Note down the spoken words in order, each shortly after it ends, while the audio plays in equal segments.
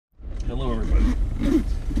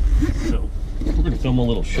film a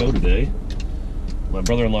little show today. My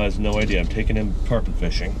brother-in-law has no idea I'm taking him tarpon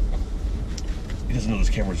fishing. He doesn't know this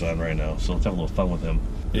camera's on right now, so let's have a little fun with him.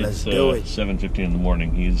 Let's do it. 7:15 in the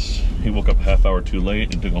morning. He woke up a half hour too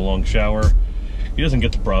late and took a long shower. He doesn't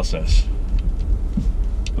get the process.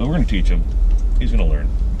 But we're gonna teach him. He's gonna learn.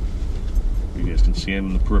 You guys can see him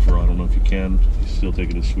in the peripheral. I don't know if you can. He's still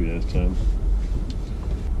taking his sweet ass time.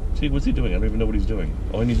 See, what's he doing? I don't even know what he's doing.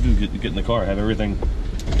 All I need to do is get in the car, have everything.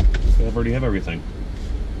 I already have everything.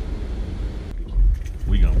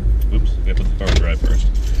 We go. Oops, we have to put the car in drive first.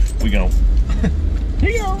 We go.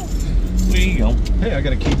 We go. We go. Hey, I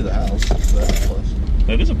got a key to the house. So that's a plus.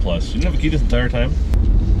 That is a plus. You didn't have a key this entire time?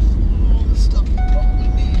 All this stuff you probably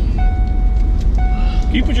need.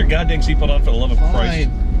 Can you put your goddamn seatbelt on for the love of Christ?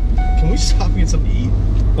 Can we stop and get something to eat?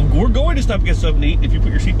 Well, we're going to stop and get something to eat if you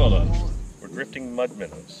put your seatbelt on. We're drifting mud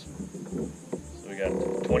minnows. So we got a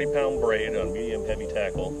 20-pound braid on medium heavy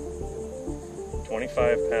tackle,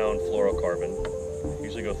 25-pound fluorocarbon.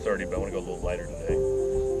 Usually go 30, but I want to go a little lighter today,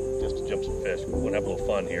 just to jump some fish. We want to have a little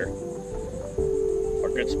fun here. Our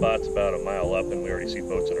good spot's about a mile up, and we already see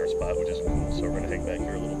boats in our spot, which is cool. So we're going to hang back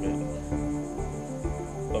here a little bit.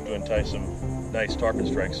 Hope to entice some nice tarpon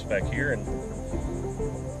strikes back here and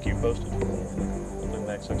keep posted. Hopefully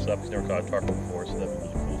Max hooks up. He's never caught a tarpon before, so that'd be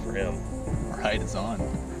really cool for him. All right, it's on.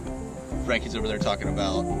 Frankie's over there talking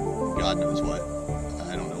about God knows what.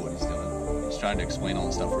 I don't know what he's doing. He's trying to explain all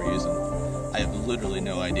the stuff we're using. I have literally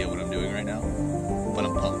no idea what I'm doing right now, but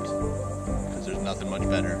I'm pumped because there's nothing much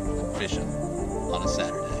better than fishing on a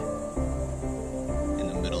Saturday in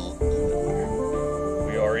the middle of nowhere.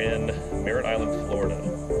 We are in Merritt Island, Florida,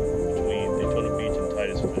 between Daytona Beach and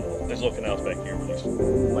Titusville. There's little canals back here where these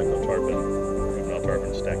micro tarpon, juvenile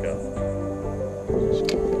tarpon stack up.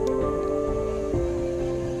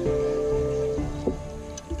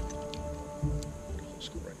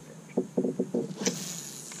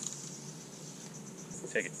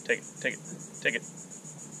 Take it, take it, take it, take it.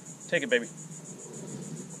 Take it, baby.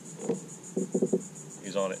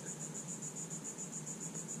 He's on it.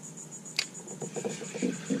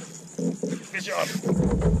 Fish on.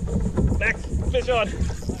 Max, fish on.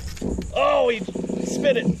 Oh, he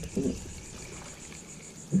spit it.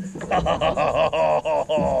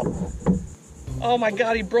 Oh my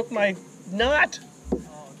God, he broke my knot.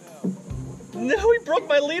 No, he broke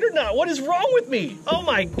my leader knot. What is wrong with me? Oh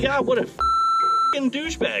my God, what a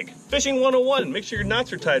douchebag. Fishing 101, make sure your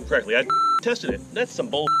knots are tied correctly. I tested it. That's some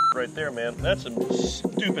bull right there, man. That's some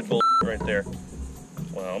stupid bull right there.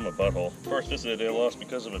 Wow, I'm a butthole. First fish of the day lost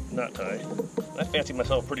because of a knot tie. I fancy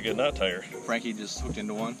myself a pretty good knot tire. Frankie just hooked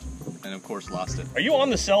into one and of course lost it. Are you on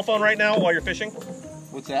the cell phone right now while you're fishing?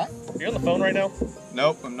 What's that? Are you on the phone right now?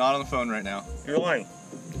 Nope, I'm not on the phone right now. You're lying.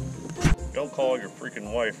 Don't call your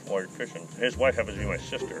freaking wife while you're fishing. His wife happens to be my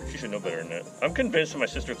sister. She should know better than that. I'm convinced that my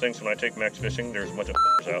sister thinks when I take Max fishing, there's a bunch of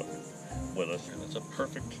out with us. And it's a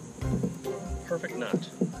perfect knot.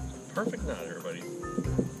 Perfect knot, everybody.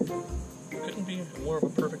 Couldn't be more of a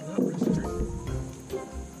perfect knot right there.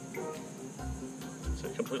 It's a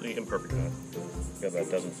completely imperfect knot. Got about a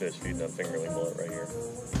dozen fish feeding on fingerling mullet right here.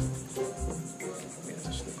 I mean, it's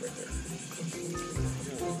a snook right there.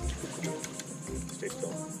 Stay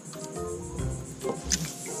still.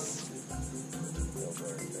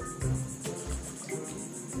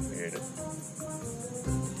 We ate it.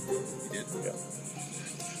 You did? Yeah.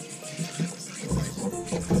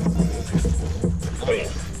 Oh yeah.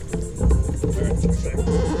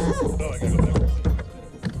 Oh, I gotta go back.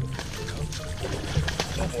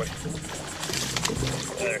 Oh boy.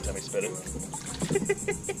 There, Tommy spit it.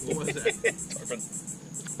 What was that? Tarpon.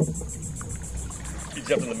 He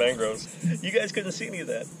jumped in the mangroves. You guys couldn't see any of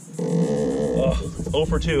that. Oh, 0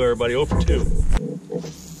 for 2, everybody. 0 for 2.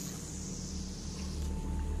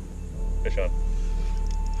 Fish on.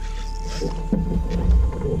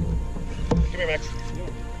 Come here, Max.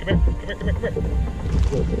 Come here, come here, come here, come here.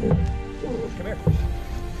 Come here.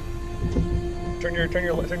 Turn your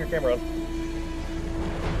camera on.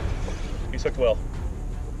 He's hooked well.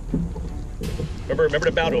 Remember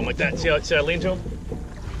to bow to him like that. See how I lean to him?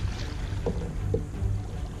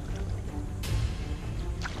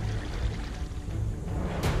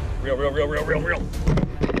 Reel. Real.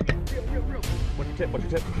 What's your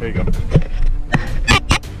tip? There you go.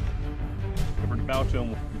 Remember to bow to him.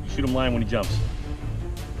 You shoot him line when he jumps.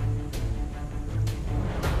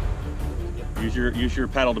 Use your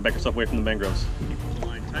paddle to back yourself away from the mangroves. Keep the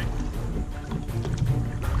line tight.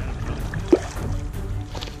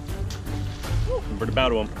 Remember to bow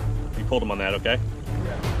to him. You pulled him on that, okay?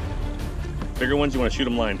 Bigger ones, you want to shoot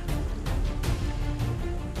them line.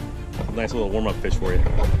 Nice little warm-up fish for you.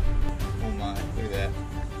 Oh my, look at that.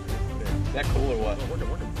 that cool or what? Oh,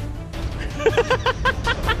 working.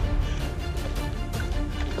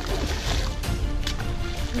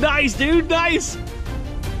 Nice, dude, nice!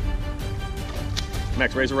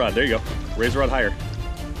 Max, raise the rod. There you go. Raise the rod higher.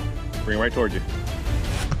 Bring it right towards you.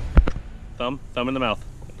 Thumb in the mouth.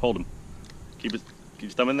 Hold him. Keep your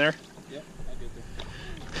thumb in there. Yep, I'll get there.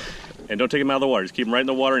 And don't take him out of the water. Just keep him right in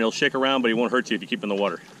the water, and he'll shake around, but he won't hurt you if you keep him in the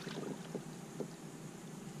water.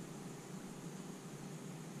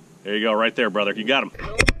 There you go, right there, brother. You got him.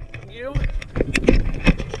 You.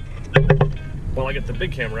 Well, I get the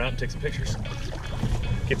big camera out and take some pictures.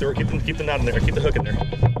 Keep the knot in there. Keep the hook in there.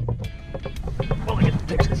 Well, I get the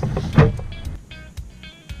pictures.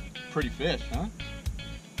 Pretty fish, huh?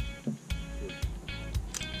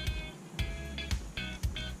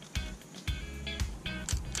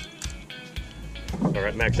 All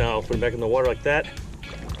right, Max, now I'll put him back in the water like that.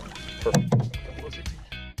 Perfect.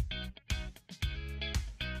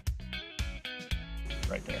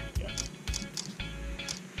 Right there, yeah.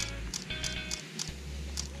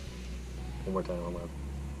 One more time, hold on.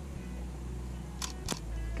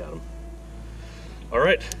 Got him. All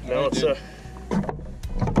right, now let's, there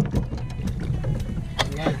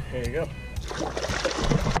you go.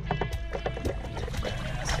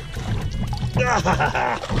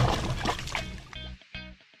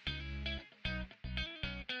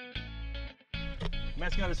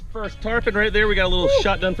 Matt's got his first tarpon right there. We got a little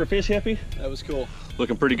shot done for Fish Hippie. That was cool.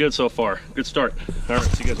 Looking pretty good so far. Good start. All right,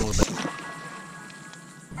 see you guys in a little bit.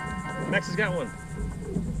 Max has got one.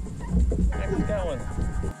 Max has got one.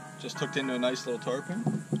 Just hooked into a nice little tarpon.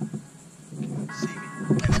 See me.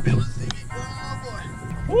 Might not be able to see me. Oh boy.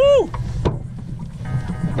 Woo!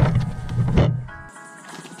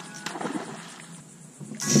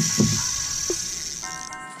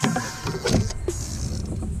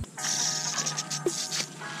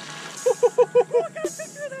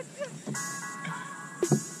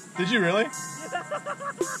 Did you really?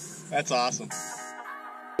 That's awesome.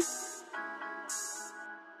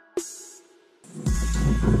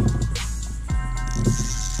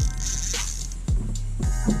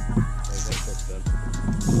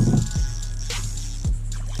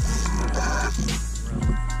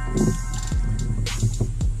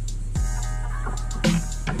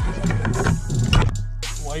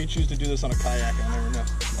 Why you choose to do this on a kayak, I'll never know.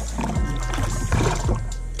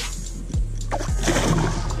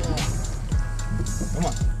 Come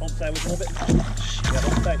on. Hold sideways a little bit. Yeah,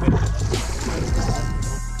 hold tight, baby.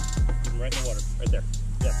 Keep him right in the water. Right there.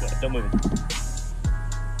 Yeah, don't move him.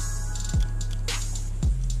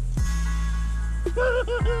 What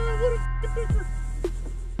a picture.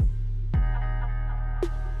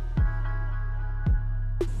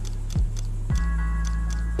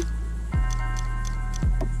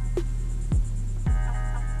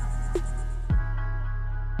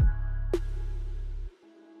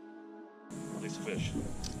 Release the fish.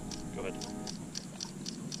 Go ahead.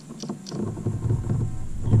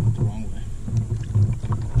 You went the wrong way.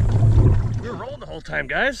 We were rolling the whole time,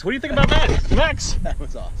 guys. What do you think about that, Max? That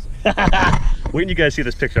was awesome. Wait till you guys see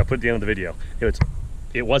this picture. I'll put it at the end of the video.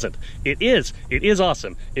 It wasn't. It is. It is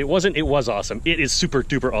awesome. It wasn't. It was awesome. It is super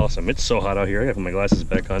duper awesome. It's so hot out here. I gotta put my glasses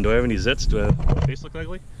back on. Do I have any zits? Do my face look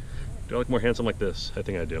ugly? Do I look more handsome like this? I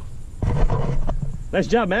think I do. Nice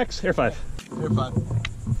job, Max. Air five. Air five.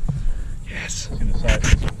 Yes. See the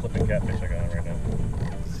size of this flipping catfish I got on right now.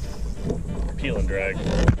 Peel and drag.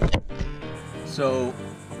 So,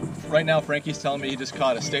 right now Frankie's telling me he just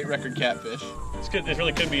caught a state record catfish. It's good. This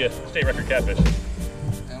really could be a state record catfish.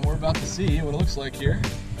 And we're about to see what it looks like here.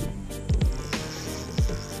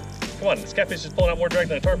 Come on, this catfish is pulling out more drag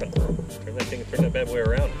than a tarpon. Turn that bad boy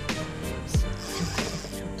around.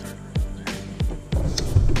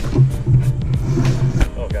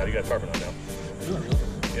 Oh God, you got a tarpon on now. Really?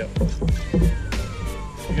 Yep.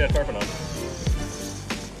 You got a tarpon on.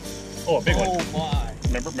 Oh, a big one. Oh my.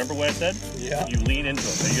 Remember what I said? Yeah. You lean into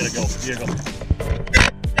it. You gotta go. You gotta go.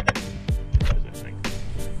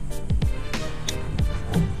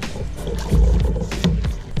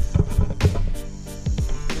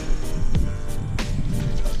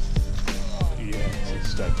 Yeah, it's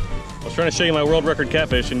stuck. I was trying to show you my world record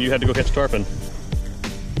catfish, and you had to go catch a tarpon.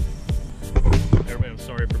 Everybody, I'm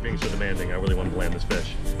sorry for being so demanding. I really want to land this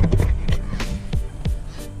fish.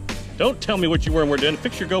 Don't tell me what you were and we're doing.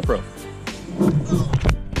 Fix your GoPro.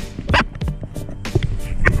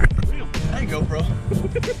 Hey GoPro.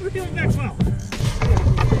 Reeling next well.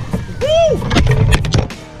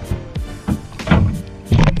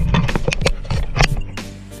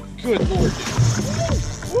 Good Lord, dude.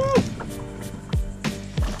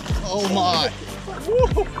 Oh my.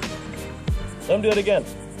 Let him do it again.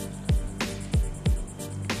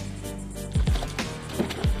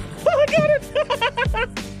 got it!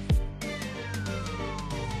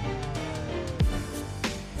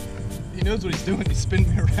 He knows what he's doing. He's spinning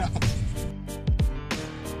me around.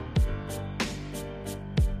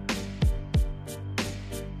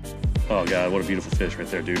 Oh God, what a beautiful fish right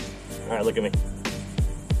there, dude. All right, look at me.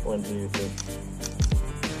 1, 2, 3.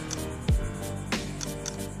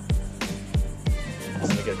 Let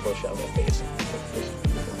me get a close shot of that face.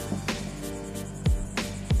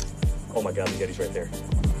 Oh my God, the Yeti's right there.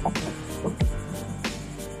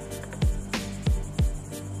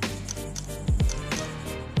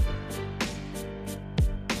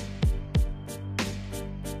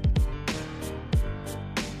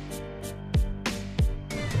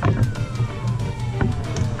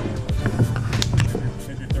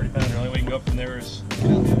 Here's your 30 pounder. The only way you can go up from there is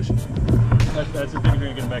Get out the ocean. that's the thing.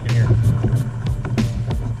 You're gonna get him back in here.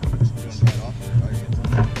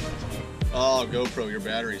 Oh, GoPro, your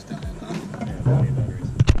battery's dying, huh? Yeah, plenty of batteries.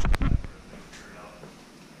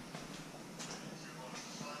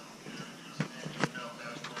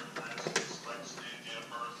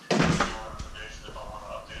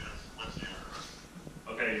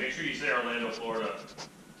 Okay, make sure you say Orlando, Florida.